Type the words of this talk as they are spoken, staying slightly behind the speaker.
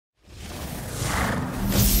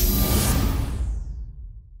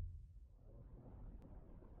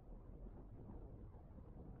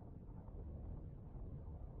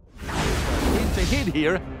ahead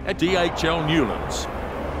here at DHL Newlands.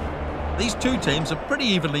 These two teams are pretty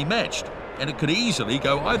evenly matched, and it could easily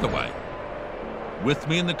go either way. With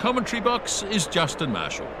me in the commentary box is Justin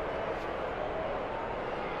Marshall.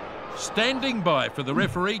 Standing by for the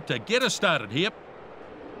referee to get us started here.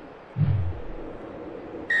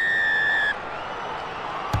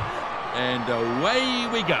 And away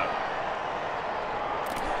we go.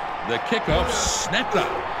 The kickoff snapped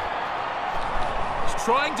up. He's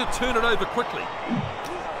trying to turn it over quickly.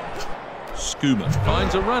 Skooma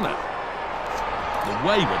finds a runner. The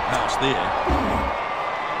wayward pass there.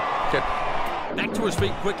 Back to his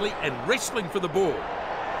feet quickly and wrestling for the ball.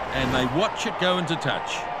 And they watch it go into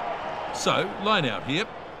touch. So, line out here.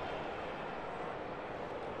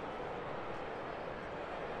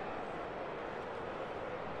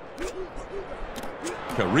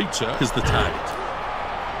 Karitsa is the target.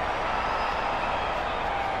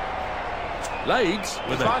 Leeds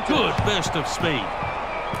with a good burst of speed.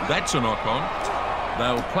 That's a knock-on.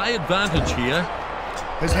 They'll play advantage here.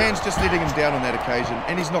 His hand's just letting him down on that occasion,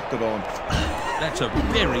 and he's knocked it on. That's a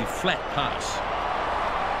very flat pass.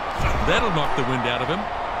 That'll knock the wind out of him.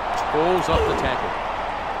 Falls off the tackle.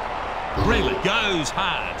 Really goes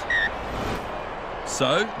hard.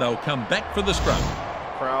 So they'll come back for the scrum.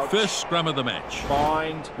 Crouch. First scrum of the match.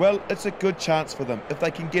 Bind. Well, it's a good chance for them if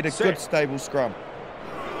they can get a good, stable scrum.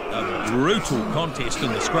 A brutal contest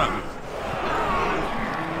in the scrum.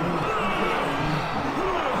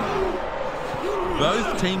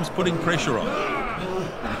 Both teams putting pressure on.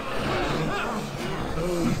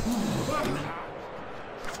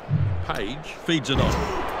 Page feeds it on.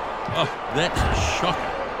 Oh, that's a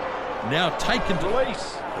shocker. Now taken to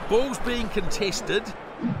Release. The ball's being contested.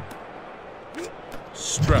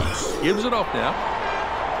 Strauss gives it off now.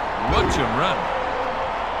 Watch him run.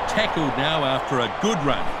 Tackled now after a good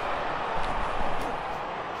run.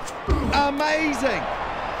 Amazing!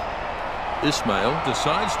 Ismail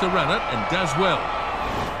decides to run it and does well.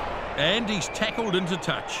 And he's tackled into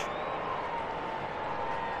touch.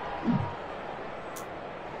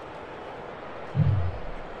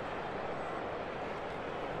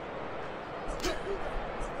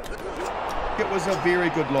 It was a very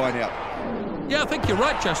good line-out. Yeah, I think you're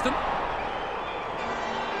right, Justin.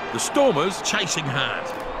 The Stormers chasing hard.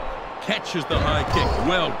 Catches the high kick.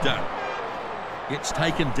 Well done. Gets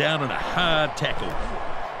taken down in a hard tackle.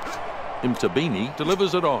 Imtabini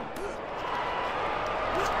delivers it on.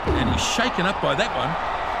 And he's shaken up by that one.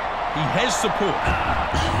 He has support.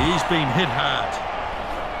 He's been hit hard.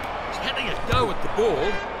 He's having a go at the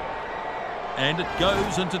ball. And it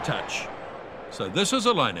goes into touch. So this is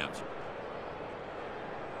a line-out.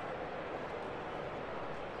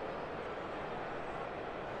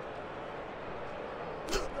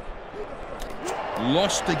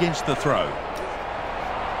 Lost against the throw.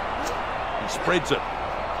 He spreads it.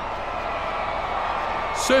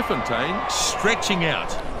 Serpentine stretching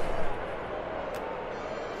out.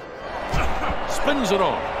 Spins it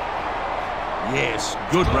on. Yes,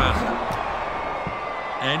 good run.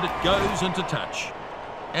 And it goes into touch.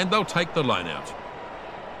 And they'll take the line out.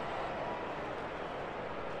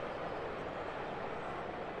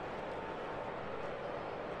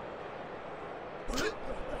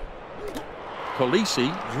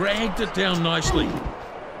 Polisi dragged it down nicely.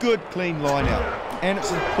 Good, clean line-out. And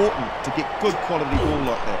it's important to get good quality ball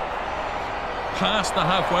like that. Past the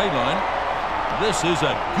halfway line. This is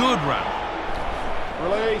a good run.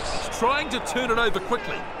 Release. He's trying to turn it over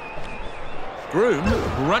quickly. Groom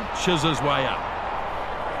brunches his way up.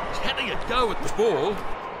 He's having a go at the ball.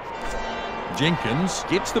 Jenkins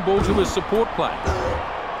gets the ball to his support player.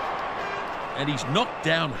 And he's knocked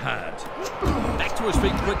down hard. Back to his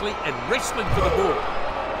feet quickly and wrestling for the ball.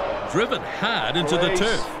 Driven hard into the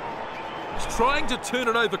turf. He's trying to turn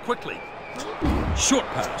it over quickly. Short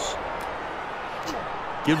pass.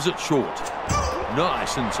 Gives it short.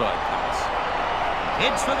 Nice inside pass.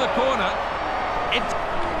 Heads for the corner. The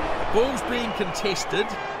ball's being contested.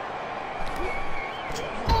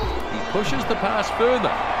 He pushes the pass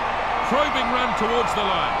further. Probing run towards the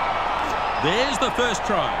line. There's the first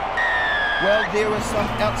try. Well, there were some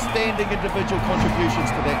outstanding individual contributions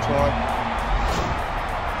to that try.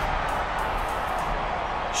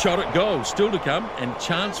 Shot at goal still to come and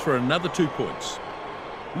chance for another 2 points.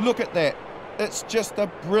 Look at that. It's just a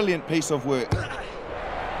brilliant piece of work.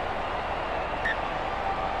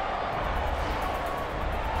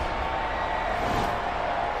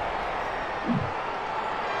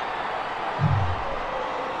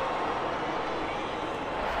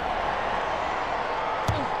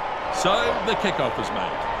 So the kickoff is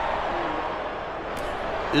made.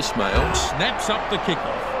 Ismail snaps up the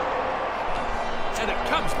kickoff. And it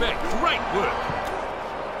comes back. Great work.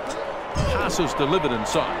 Passes delivered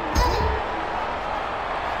inside.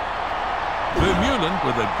 Vermeulen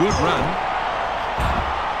with a good run.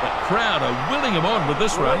 The crowd are willing him on with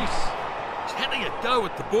this run. He's having a go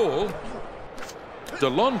at the ball.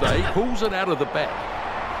 Delonde pulls it out of the back.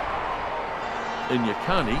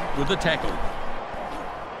 Inyakani with the tackle.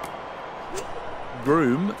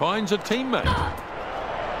 Groom finds a teammate.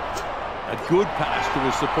 A good pass to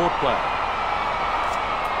his support player.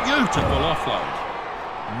 Beautiful offload.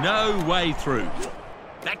 No way through.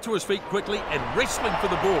 Back to his feet quickly and wrestling for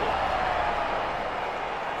the ball.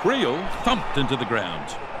 Creel thumped into the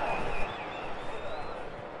ground.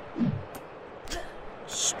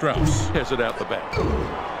 Strauss has it out the back.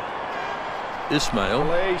 Ismail.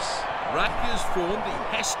 Release. Ruck is formed.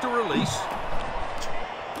 He has to release.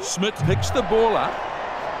 Smith picks the ball up.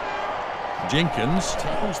 Jenkins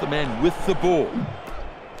tackles the man with the ball.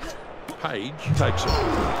 Page takes it.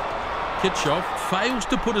 Kitchoff fails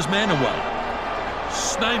to put his man away.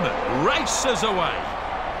 Sneyman races away.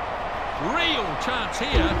 Real chance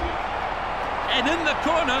here. And in the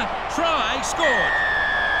corner, try scored.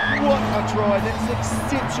 What a try. That's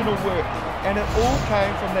exceptional work. And it all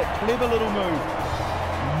came from that clever little move.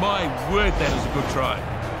 My word, that is a good try.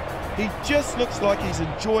 He just looks like he's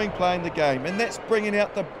enjoying playing the game, and that's bringing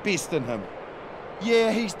out the best in him.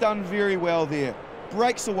 Yeah, he's done very well there.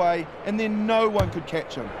 Breaks away, and then no one could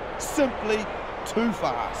catch him. Simply too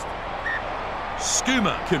fast.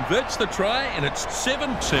 Skuma converts the try, and it's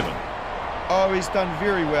 7-7. Oh, he's done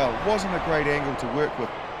very well. Wasn't a great angle to work with.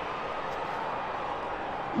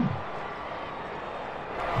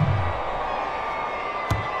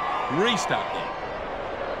 Restart there.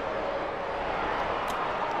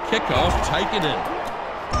 Kick-off taken in.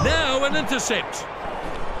 Now an intercept.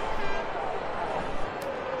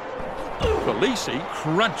 Felici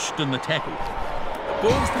crunched in the tackle. The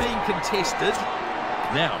ball's being contested.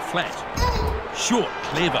 Now flat. Short,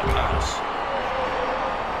 clever pass.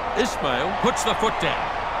 Ismail puts the foot down.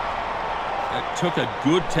 It took a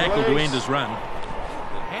good tackle to end his run.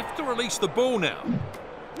 They'll have to release the ball now.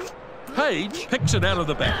 Page picks it out of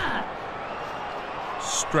the back.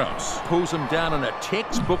 Strauss pulls him down in a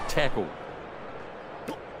textbook tackle.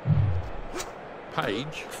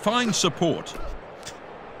 Page finds support.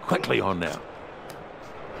 Quickly on now.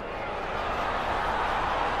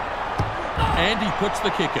 And he puts the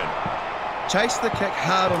kick in. Chased the kick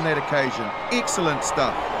hard on that occasion. Excellent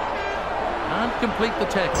stuff. Can't complete the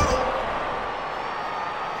tackle.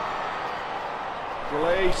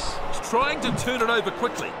 Release. He's trying to turn it over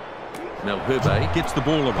quickly. Malherbe gets the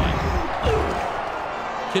ball away.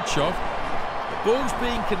 Kitchoff. The ball's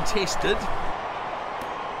being contested.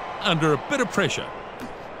 Under a bit of pressure.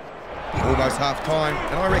 Almost half time,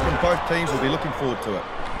 and I reckon both teams will be looking forward to it.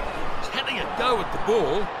 He's having a go at the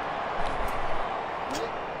ball.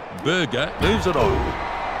 Berger moves it on.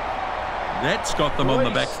 That's got them on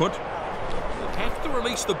the back foot. They'll have to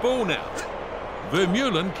release the ball now.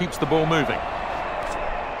 Vermeulen keeps the ball moving.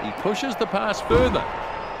 He pushes the pass further.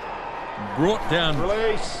 Brought down.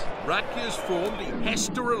 Release. Ruck is formed. He has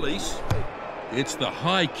to release. It's the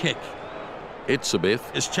high kick.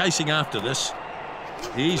 Itzebeth is chasing after this.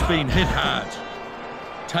 He's been hit hard.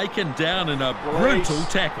 Taken down in a brutal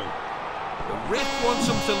tackle. The ref wants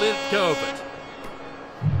him to let go of it.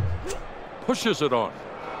 Pushes it on.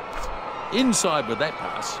 Inside with that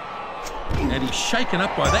pass. And he's shaken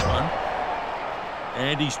up by that one.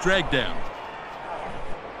 And he's dragged down.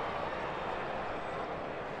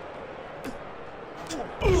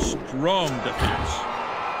 Strong defence.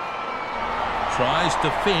 Tries to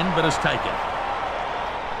fend, but is taken.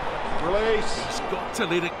 Release. He's got to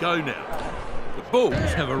let it go now. The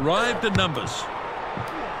Bulls have arrived in numbers.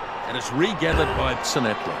 And it's regathered by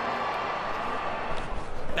Sinatla.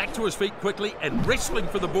 Back to his feet quickly and wrestling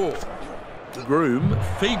for the ball. Groom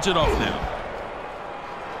feeds it off now.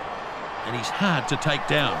 And he's hard to take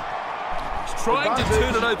down. He's trying to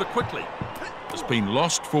turn it over quickly. It's been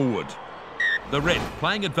lost forward. The ref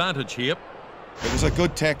playing advantage here. It was a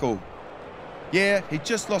good tackle. Yeah, he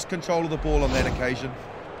just lost control of the ball on that occasion.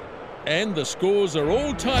 And the scores are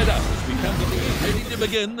all tied up as we come to the end, ready to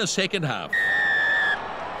begin the second half.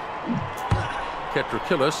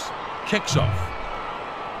 Katrakillis kicks off.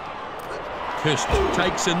 Kirsten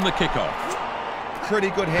takes in the kickoff. Pretty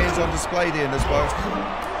good hands on display there, Nisbo.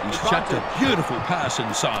 He's chucked a beautiful pass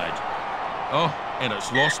inside. Oh, and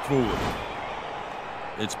it's lost forward.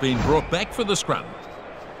 It's been brought back for the scrum.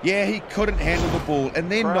 Yeah, he couldn't handle the ball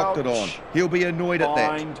and then knocked it on. He'll be annoyed at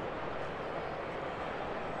that.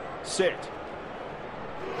 Sit.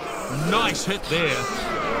 Nice hit there.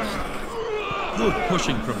 Good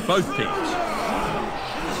pushing from both teams.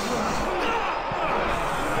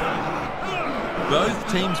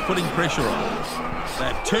 Both teams putting pressure on.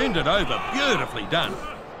 They've turned it over. Beautifully done.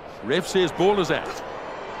 Ref says ball is out.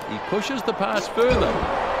 He pushes the pass further.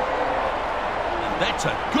 And that's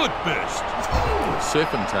a good burst.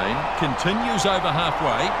 Serpentine continues over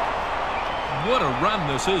halfway. What a run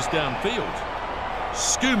this is downfield.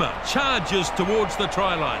 Skooma charges towards the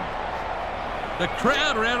try line. The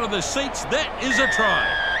crowd are out of their seats. That is a try.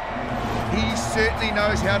 He certainly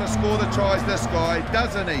knows how to score the tries, this guy,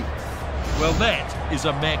 doesn't he? Well, that is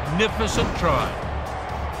a magnificent try.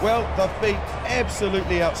 Well, they've been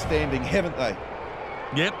absolutely outstanding, haven't they?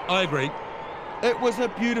 Yep, I agree. It was a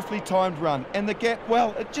beautifully timed run, and the gap,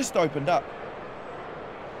 well, it just opened up.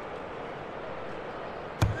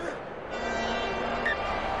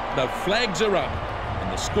 The flags are up,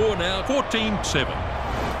 and the score now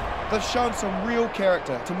 14-7. They've shown some real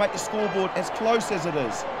character to make the scoreboard as close as it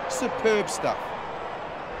is. Superb stuff.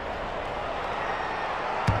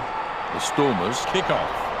 The Stormers kick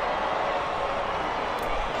off.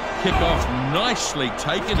 Kick off nicely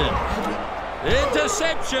taken in.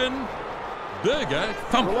 Interception! Berger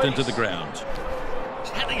thumped into the ground.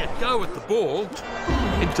 He's having a go at the ball.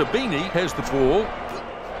 Intabini has the ball.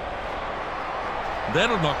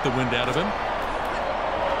 That'll knock the wind out of him.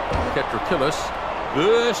 Katrakillis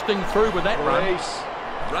bursting through with that run.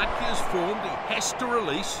 Rutgers formed, he has to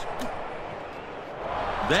release.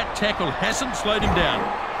 That tackle hasn't slowed him down.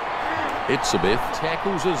 Itzebeth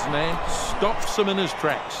tackles his man, stops him in his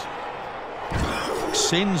tracks.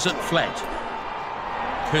 Sends it flat.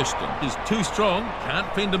 Kirsten is too strong, can't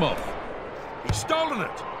fend him off. He's stolen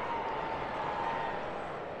it.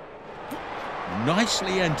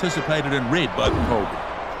 Nicely anticipated and read by Colby.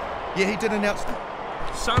 Yeah, he did announce.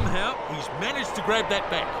 Somehow, he's managed to grab that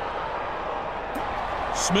back.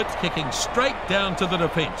 Smith kicking straight down to the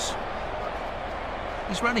defence.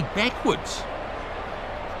 He's running backwards.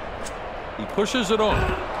 He pushes it on.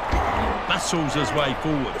 He bustles his way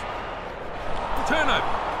forward. Turnover.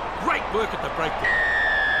 Great work at the breakdown.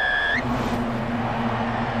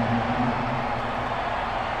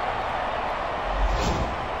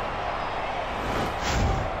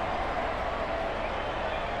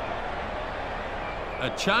 A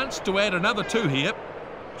chance to add another 2 here.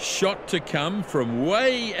 Shot to come from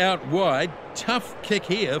way out wide. Tough kick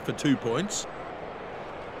here for 2 points.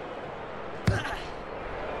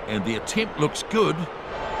 And the attempt looks good.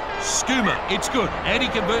 Skooma, it's good. And he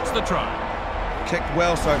converts the try. Kicked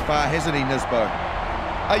well so far, hasn't he, Nisbo?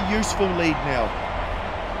 A useful lead now.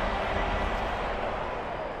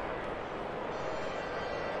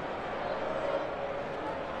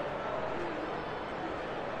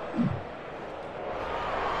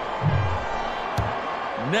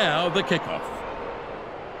 Now the kickoff.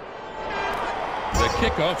 The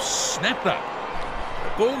kickoff snapped up.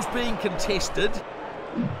 The ball's being contested.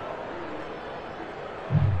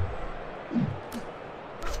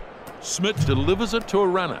 Smith delivers it to a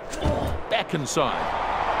runner. Back inside.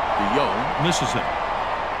 De Jong misses him.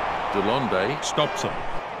 Delonde stops him.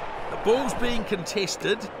 The ball's being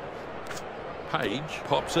contested. Page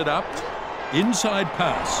pops it up. Inside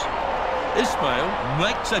pass. Ismail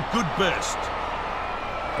makes a good burst.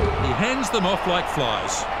 He hands them off like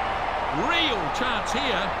flies. Real chance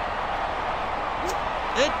here.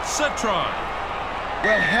 It's a try.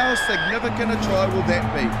 Well, how significant a try will that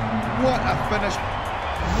be? What a finish.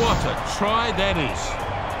 What a try that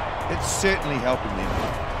is. It's certainly helping them.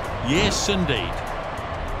 Yes, indeed.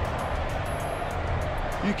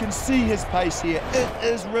 You can see his pace here. It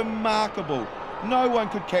is remarkable. No one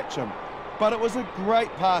could catch him. But it was a great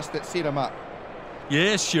pass that set him up.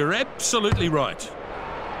 Yes, you're absolutely right.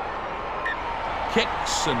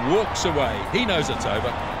 Kicks and walks away. He knows it's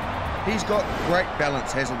over. He's got great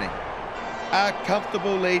balance, hasn't he? A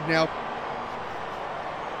comfortable lead now.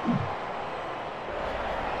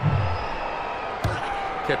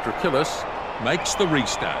 Katrakillis makes the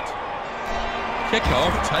restart.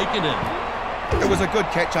 Kick-off taken in. It was a good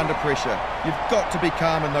catch under pressure. You've got to be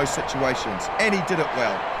calm in those situations, and he did it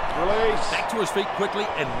well. Release. Back to his feet quickly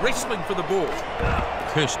and wrestling for the ball.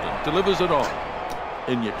 Kirsten delivers it on.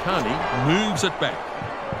 Inyakani moves it back.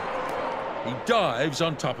 He dives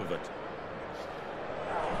on top of it.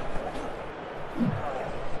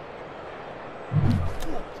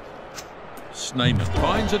 Sneyman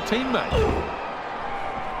finds a teammate.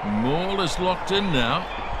 Maul is locked in now.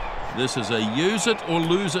 This is a use it or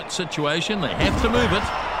lose it situation. They have to move it.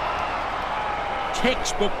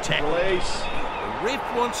 Textbook tackle. Release. The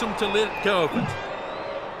ref wants him to let go of it.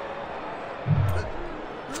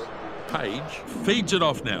 Page feeds it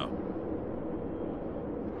off now.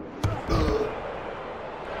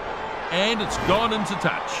 And it's gone into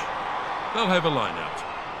touch. They'll have a line out.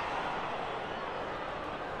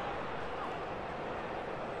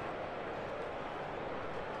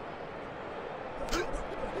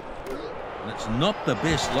 not the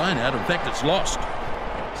best line out. In fact, it's lost.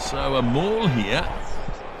 So a maul here.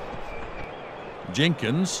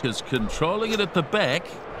 Jenkins is controlling it at the back.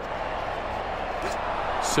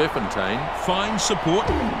 Serpentine finds support.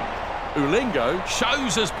 Ulengo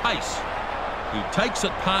shows his pace. He takes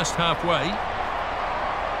it past halfway.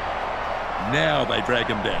 Now they drag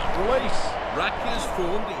him down. Release. Ruck is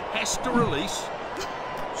formed. He has to release.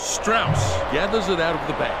 Strauss gathers it out of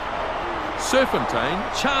the back. Serpentine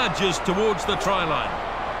charges towards the try line.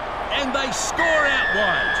 And they score out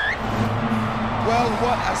wide. Well,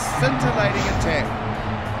 what a scintillating attack.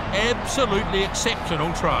 Absolutely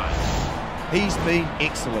exceptional try. He's been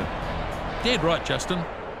excellent. Dead right, Justin.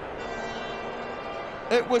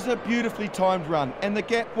 It was a beautifully timed run, and the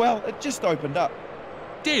gap, well, it just opened up.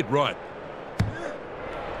 Dead right.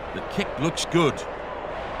 The kick looks good.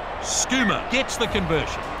 Skuma gets the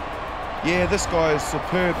conversion. Yeah, this guy is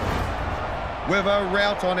superb. We've a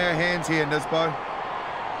rout on our hands here, Nisbo.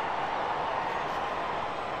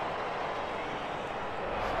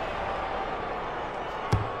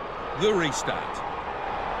 The restart.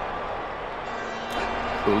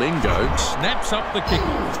 Ulengo snaps up the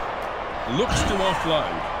kickoff. Looks to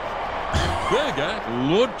offload. Berger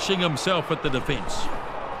launching himself at the defence.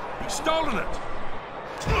 He's stolen it.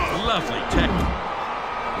 Lovely tackle.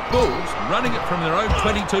 The Bulls running it from their own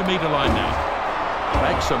 22-metre line now.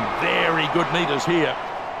 Make some very good metres here.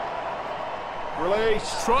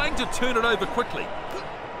 Release. Trying to turn it over quickly.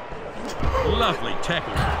 Lovely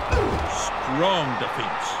tackle. Strong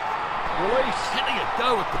defence. Release. Having a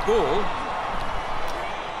go at the ball.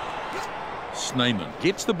 Sneyman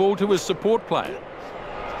gets the ball to his support player.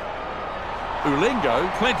 Ulengo,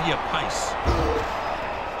 plenty of pace.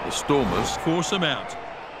 The Stormers force him out.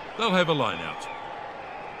 They'll have a line out.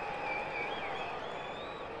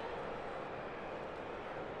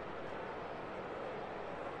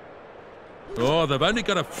 Oh, they've only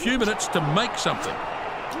got a few minutes to make something.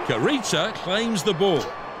 Karitsa claims the ball.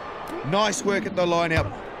 Nice work at the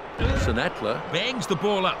line-out. Sinatla bangs the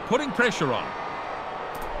ball up, putting pressure on.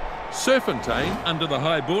 Serpentine under the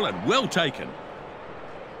high ball and well taken.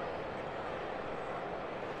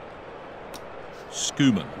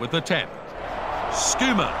 Skuma with the tap.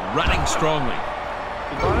 Skuma running strongly.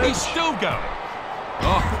 He's still going.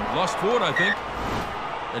 Oh, lost forward, I think.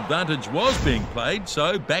 Advantage was being played,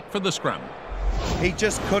 so back for the scrum. He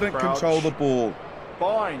just couldn't Crouch. control the ball.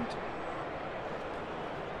 Bind.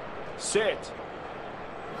 Set.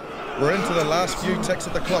 We're into the last few ticks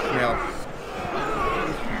of the clock now.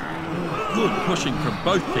 Good pushing from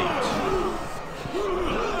both teams.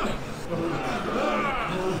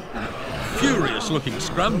 Furious looking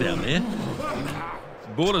scrum down there.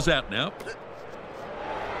 Ball is out now.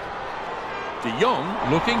 De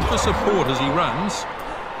Jong looking for support as he runs.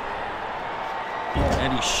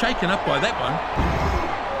 And he's shaken up by that one.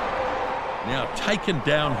 Now taken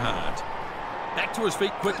down hard. Back to his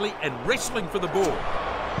feet quickly and wrestling for the ball.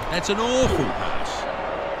 That's an awful pass.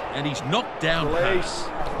 And he's knocked down Release.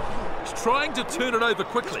 hard. He's trying to turn it over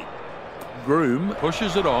quickly. Groom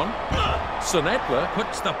pushes it on. Sinatla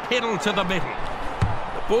puts the pedal to the metal.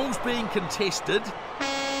 The ball's being contested.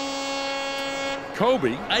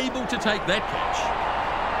 Colby able to take that catch.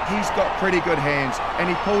 He's got pretty good hands, and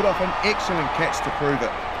he pulled off an excellent catch to prove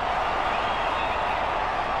it.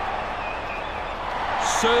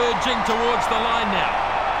 Surging towards the line now.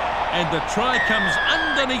 And the try comes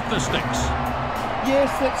underneath the sticks.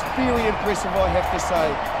 Yes, that's very impressive, I have to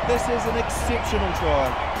say. This is an exceptional try.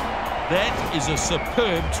 That is a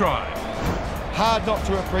superb try. Hard not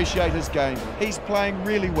to appreciate his game. He's playing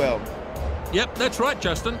really well. Yep, that's right,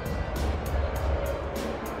 Justin.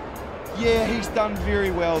 Yeah, he's done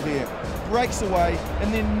very well there. Breaks away,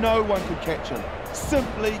 and then no one could catch him.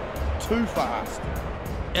 Simply too fast.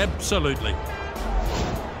 Absolutely.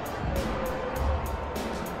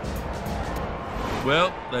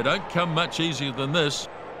 Well, they don't come much easier than this.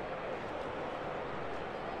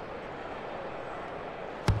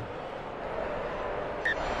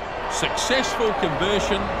 Successful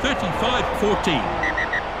conversion, 35-14.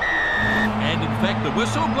 And in fact, the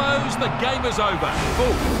whistle blows, the game is over.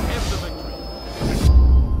 Bulls have